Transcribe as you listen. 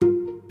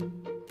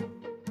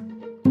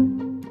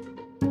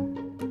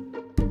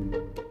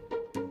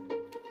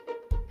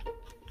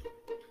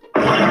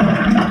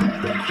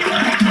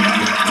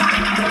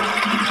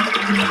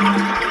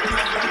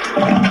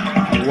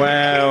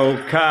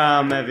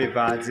Welcome,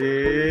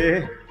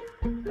 everybody.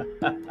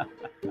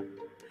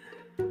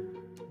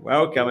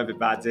 Welcome,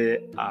 everybody,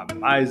 a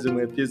mais um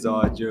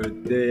episódio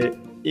de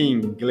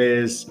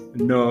Inglês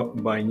no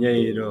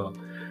Banheiro.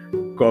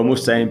 Como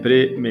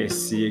sempre, me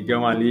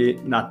sigam ali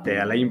na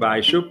tela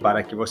embaixo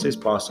para que vocês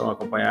possam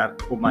acompanhar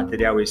o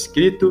material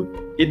escrito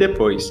e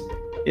depois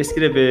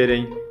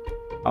escreverem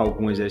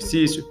algum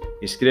exercício,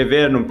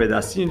 escrever num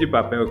pedacinho de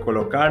papel e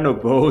colocar no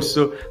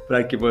bolso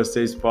para que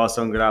vocês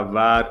possam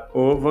gravar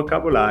o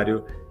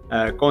vocabulário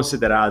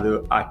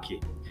considerado aqui.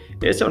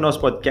 Esse é o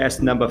nosso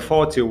podcast number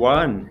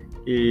 41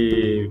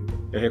 e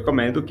eu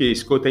recomendo que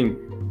escutem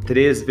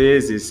 3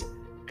 vezes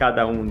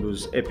cada um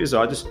dos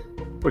episódios,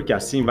 porque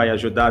assim vai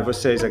ajudar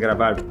vocês a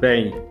gravar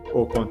bem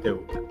o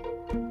conteúdo.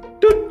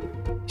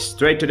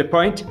 Straight to the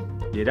point,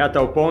 direto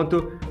ao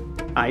ponto.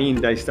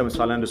 Ainda estamos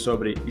falando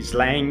sobre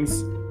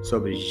slangs,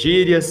 sobre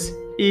gírias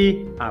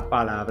e a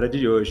palavra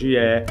de hoje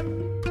é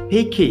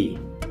picky.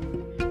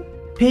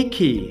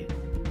 Picky.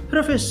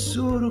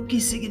 Professor, o que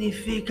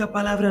significa a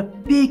palavra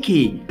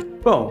picky?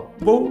 Bom,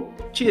 vou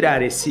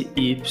tirar esse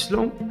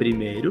Y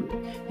primeiro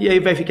e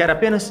aí vai ficar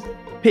apenas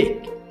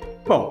pick.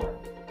 Bom,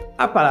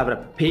 a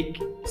palavra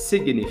pick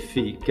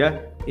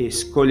significa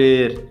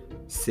escolher,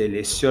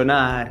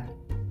 selecionar,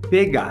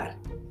 pegar.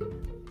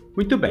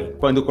 Muito bem,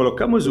 quando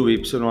colocamos o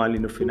Y ali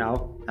no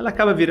final, ela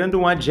acaba virando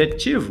um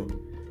adjetivo.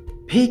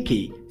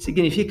 Picky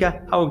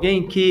significa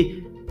alguém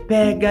que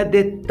pega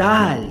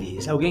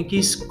detalhes, alguém que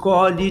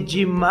escolhe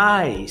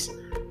demais,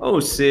 ou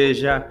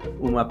seja,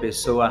 uma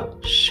pessoa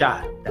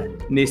chata,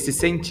 nesse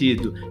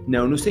sentido,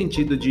 não no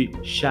sentido de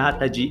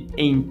chata de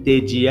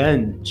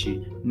entediante,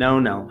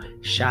 não,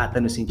 chata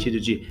no sentido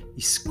de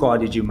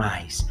escolhe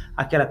demais,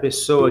 aquela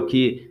pessoa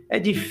que é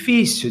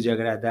difícil de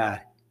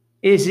agradar,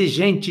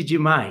 exigente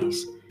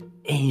demais,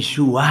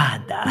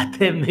 enjoada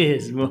até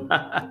mesmo.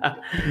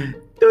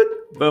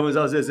 Vamos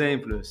aos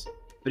exemplos.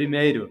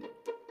 Primeiro,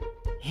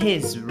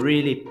 he's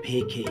really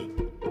picky.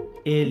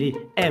 Ele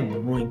é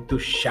muito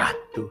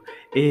chato.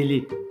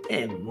 Ele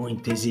é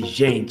muito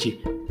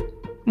exigente.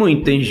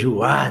 Muito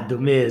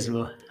enjoado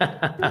mesmo.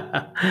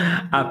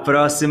 A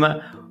próxima,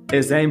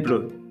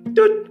 exemplo.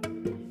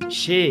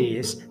 She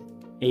is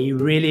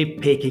a really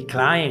picky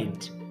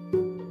client.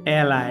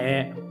 Ela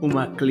é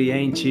uma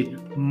cliente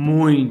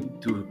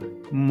muito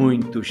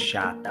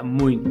chata,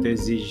 muito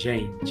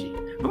exigente.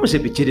 Vamos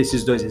repetir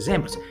esses 2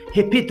 exemplos?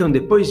 Repitam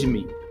depois de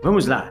mim.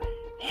 Vamos lá.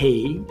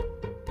 He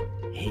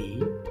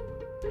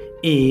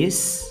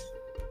is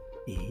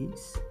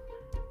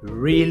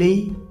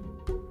really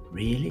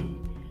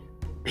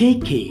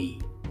picky.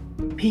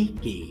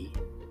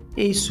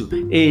 Isso,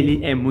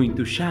 ele é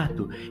muito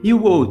chato. E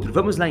o outro,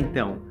 vamos lá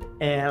então.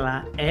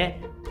 Ela é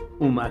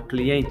uma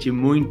cliente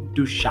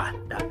muito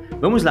chata.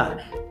 Vamos lá.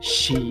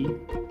 She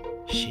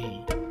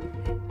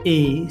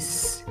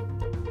is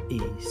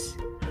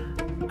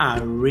a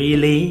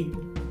really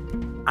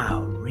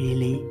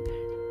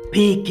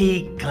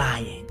picky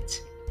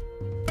client.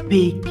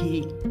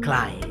 Picky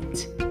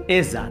client.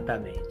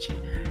 Exatamente.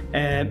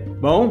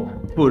 Bom,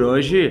 por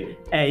hoje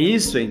é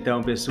isso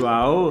então,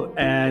 pessoal.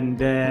 And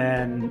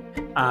then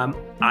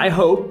I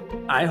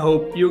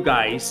hope you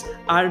guys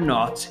are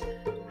not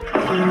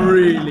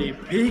really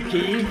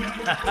picky.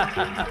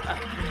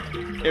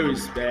 Eu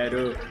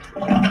espero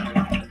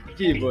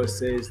que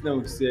vocês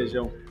não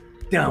sejam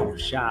tão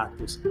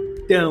chatos,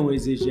 tão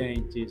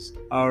exigentes,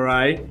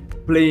 alright?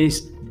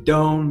 Please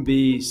don't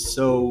be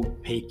so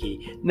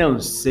picky. Não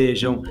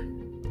sejam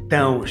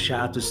tão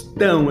chatos,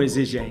 tão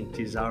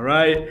exigentes,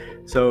 alright?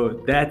 So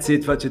that's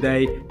it for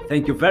today.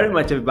 Thank you very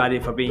much, everybody,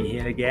 for being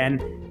here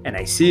again, and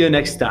I see you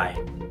next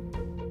time.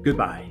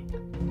 Goodbye.